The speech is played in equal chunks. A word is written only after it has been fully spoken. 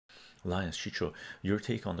Lions, chycho, your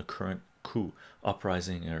take on the current coup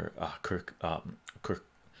uprising or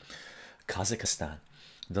Kazakhstan.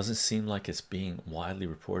 Doesn't seem like it's being widely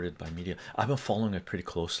reported by media. I've been following it pretty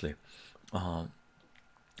closely.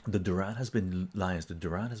 The Durant has been Lions. The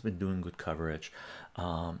Durant has been doing good coverage.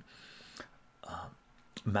 Um,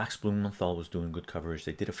 Max Blumenthal was doing good coverage.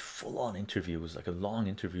 They did a full-on interview. It was like a long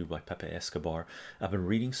interview by Pepe Escobar. I've been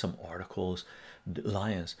reading some articles. The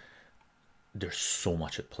Lions, there's so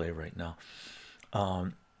much at play right now.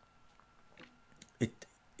 Um, it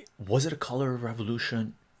was it a color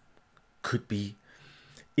revolution? Could be.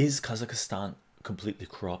 Is Kazakhstan completely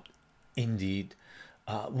corrupt? Indeed.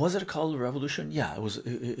 Was it a color revolution? Yeah, it was.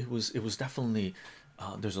 It was definitely.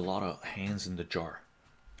 There's a lot of hands in the jar,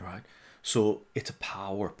 right? So it's a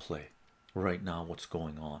power play right now. What's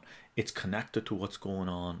going on? It's connected to what's going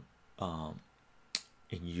on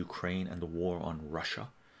in Ukraine and the war on Russia,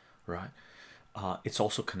 right? It's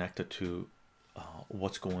also connected to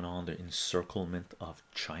what's going on, the encirclement of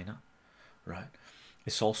China, right?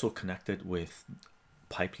 It's also connected with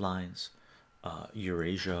pipelines,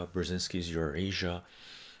 Eurasia, Brzezinski's Eurasia.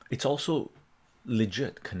 It's also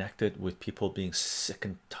legit connected with people being sick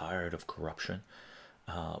and tired of corruption,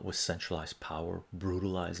 with centralized power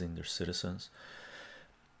brutalizing their citizens.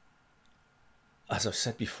 As I've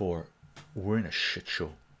said before, we're in a shit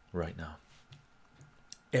show right now.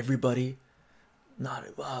 Everybody,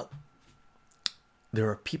 not well, there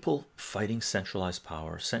are people fighting centralized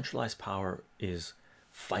power. Centralized power is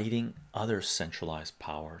fighting other centralized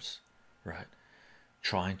powers, right?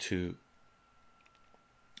 Trying to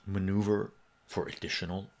maneuver for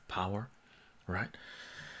additional power, right?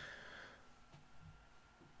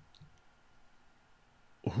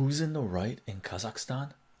 Who's in the right in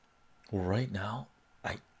Kazakhstan right now?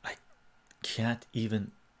 I can't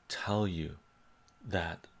even tell you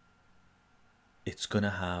that it's gonna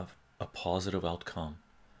have a positive outcome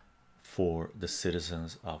for the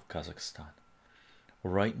citizens of Kazakhstan.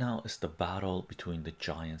 Right now is the battle between the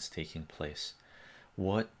giants taking place.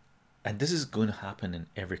 What, and this is going to happen in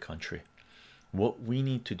every country. What we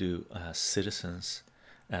need to do as citizens,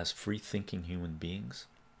 as free thinking human beings,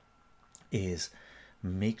 is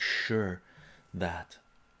make sure that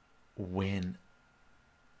when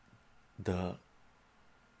the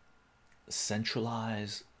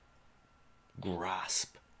centralized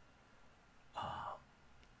grasp,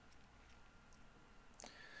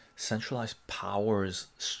 centralized powers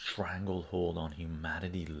stranglehold on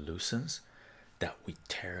humanity loosens, that we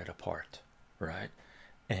tear it apart, right?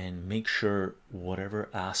 And make sure whatever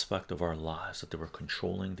aspect of our lives that they were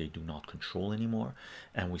controlling, they do not control anymore.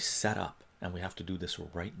 And we set up, and we have to do this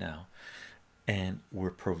right now, and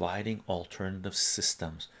we're providing alternative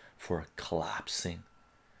systems for a collapsing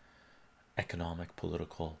economic,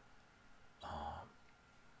 political,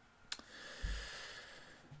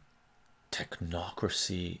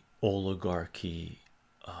 technocracy, oligarchy,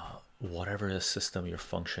 whatever the system you're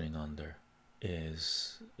functioning under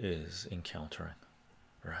is encountering,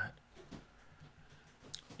 right?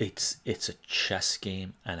 It's a chess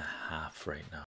game and a half right now.